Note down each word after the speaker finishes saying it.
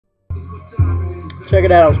Check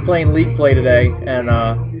it out, I was playing League Play today, and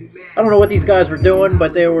I don't know what these guys were doing,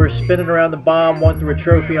 but they were spinning around the bomb, one threw a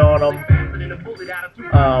trophy on them.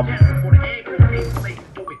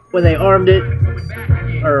 When they armed it,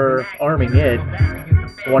 or arming it,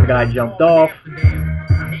 one guy jumped off.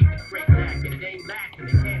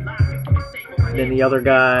 Then the other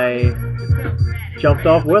guy jumped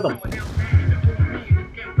off with him.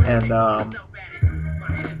 And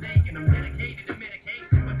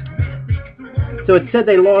so it said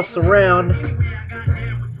they lost the round,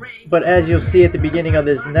 but as you'll see at the beginning of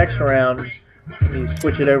this next round, let me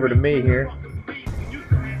switch it over to me here,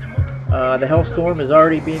 the hellstorm is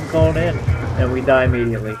already being called in, and we die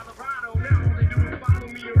immediately.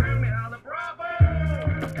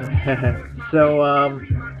 So,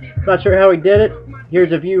 not sure how he did it.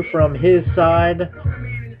 Here's a view from his side.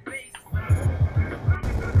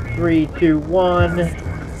 3, 2, 1,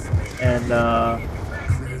 and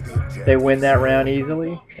they win that round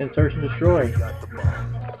easily in Search and Destroy.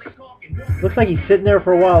 Looks like he's sitting there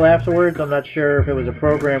for a while afterwards. I'm not sure if it was a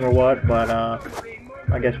program or what, but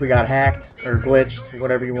I guess we got hacked or glitched,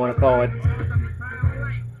 whatever you want to call it.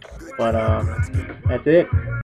 But that's it.